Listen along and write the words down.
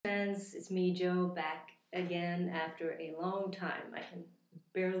friends, it's me, Joe, back again after a long time. I can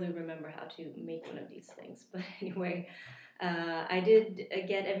barely remember how to make one of these things, but anyway, I did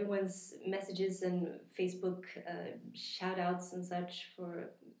get everyone's messages and Facebook shout outs and such for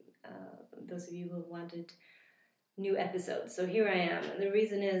those of you who wanted new episodes. So here I am, and the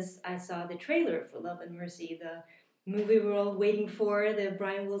reason is I saw the trailer for Love and Mercy, the movie we're all waiting for, the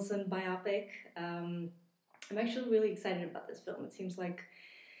Brian Wilson biopic. I'm actually really excited about this film. It seems like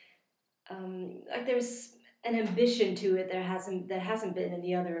there's an ambition to it that hasn't been in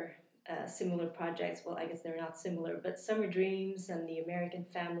the other similar projects. Well, I guess they're not similar, but Summer Dreams and The American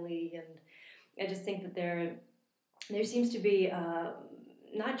Family, and I just think that there seems to be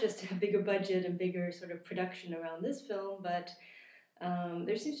not just a bigger budget and bigger sort of production around this film, but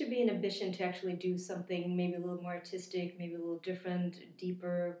there seems to be an ambition to actually do something maybe a little more artistic, maybe a little different,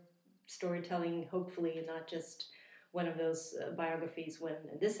 deeper storytelling, hopefully, and not just one of those biographies when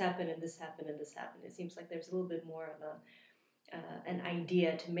this happened and this happened and this happened. It seems like there's a little bit more of an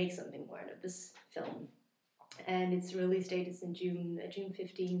idea to make something more out of this film. And its release date is in June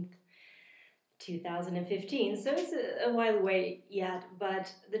 15th, 2015, so it's a while away yet,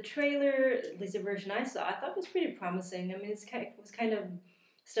 but the trailer, at least the version I saw, I thought was pretty promising. I mean, it was kind of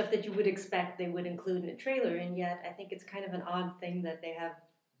stuff that you would expect they would include in a trailer, and yet I think it's kind of an odd thing that they have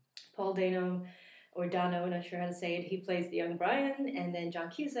Paul Dano, or Dano, I'm not sure how to say it, he plays the young Brian, and then John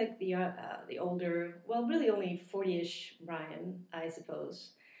Cusack, the older, well, really only 40-ish Brian, I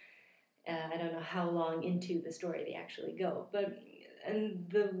suppose. I don't know how long into the story they actually go, but and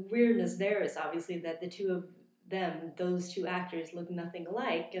the weirdness there is obviously that the two of them, those two actors, look nothing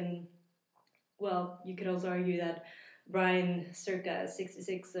alike, and well, you could also argue that Brian circa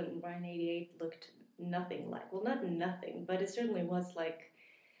 66 and Brian 88 looked nothing like. Well, not nothing, but it certainly was like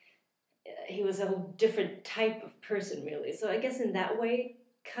he was a whole different type of person, really. So I guess in that way,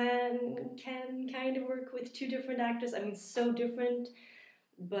 can kind of work with two different actors. I mean, so different,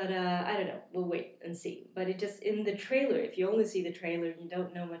 but I don't know. We'll wait and see. But it just in the trailer, if you only see the trailer and you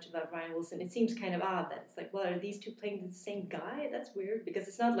don't know much about Brian Wilson, it seems kind of odd that it's like, well, are these two playing the same guy? That's weird because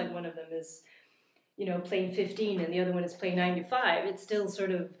it's not like one of them is, playing 15 and the other one is playing 95. It's still sort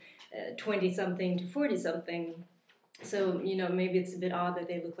of 20 something to 40 something. So, maybe it's a bit odd that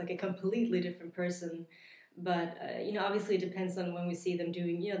they look like a completely different person. But, obviously it depends on when we see them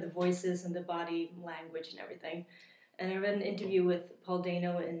doing, the voices and the body language and everything. And I read an interview with Paul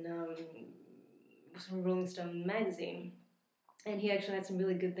Dano in Rolling Stone magazine. And he actually had some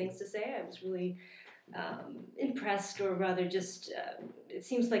really good things to say. I was really impressed, or rather just, it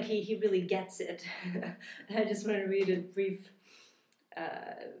seems like he really gets it. I just want to read a brief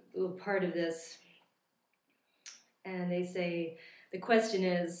little part of this. And they say, the question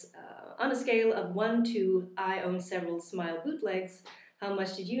is, on a scale of 1 to I own several Smile bootlegs, how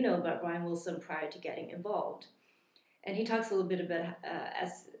much did you know about Brian Wilson prior to getting involved? And he talks a little bit about,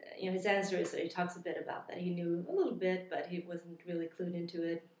 his answer is that he talks a bit about that. He knew a little bit, but he wasn't really clued into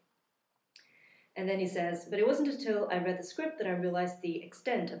it. And then he says, but it wasn't until I read the script that I realized the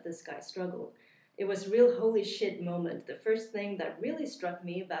extent of this guy's struggle. It was a real holy shit moment. The first thing that really struck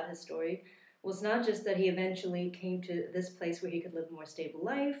me about his story was not just that he eventually came to this place where he could live a more stable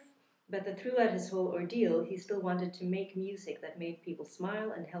life, but that throughout his whole ordeal, he still wanted to make music that made people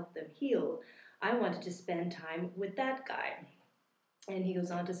smile and help them heal. I wanted to spend time with that guy. And he goes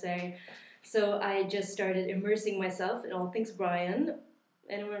on to say, so I just started immersing myself in all things Brian.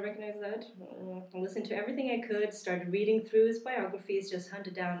 Anyone recognize that? I listened to everything I could, started reading through his biographies, just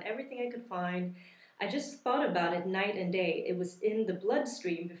hunted down everything I could find. I just thought about it night and day. It was in the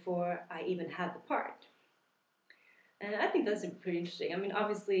bloodstream before I even had the part. And I think that's pretty interesting. I mean,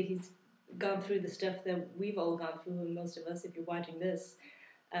 obviously, he's gone through the stuff that we've all gone through, and most of us, if you're watching this,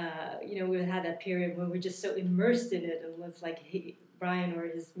 we've had that period where we're just so immersed in it, and it's like Brian or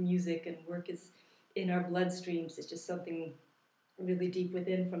his music and work is in our bloodstreams. It's just something really deep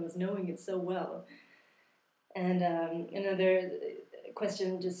within from us knowing it so well. And another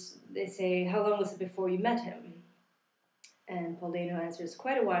question, they say, how long was it before you met him? And Paul Dano answers,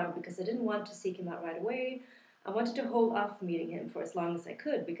 quite a while, because I didn't want to seek him out right away. I wanted to hold off meeting him for as long as I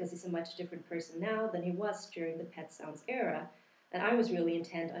could, because he's a much different person now than he was during the Pet Sounds era, and I was really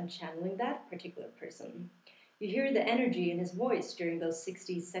intent on channeling that particular person. You hear the energy in his voice during those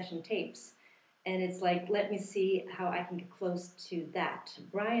 60s session tapes, and it's like, let me see how I can get close to that.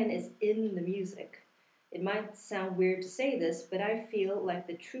 Brian is in the music. It might sound weird to say this, but I feel like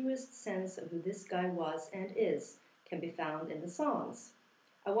the truest sense of who this guy was and is can be found in the songs.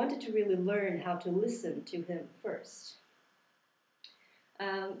 I wanted to really learn how to listen to him first.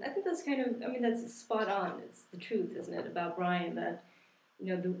 I think that's that's spot on. It's the truth, isn't it, about Brian, that,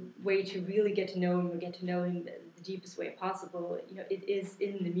 the way to really get to know him or get to know him the deepest way possible, it is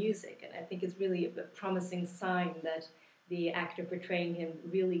in the music. And I think it's really a promising sign that the actor portraying him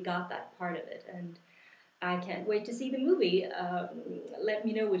really got that part of it. And I can't wait to see the movie. Let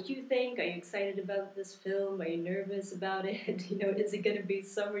me know what you think. Are you excited about this film? Are you nervous about it? Is it going to be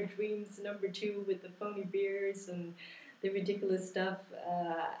Summer Dreams #2 with the phony beers and the ridiculous stuff?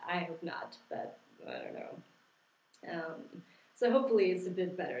 I hope not, but I don't know. So hopefully it's a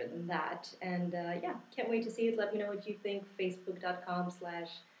bit better than that. And yeah, can't wait to see it. Let me know what you think.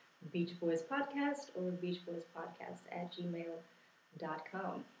 Facebook.com/Beach Boys Podcast or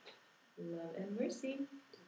beachboyspodcast@gmail.com. Love and mercy.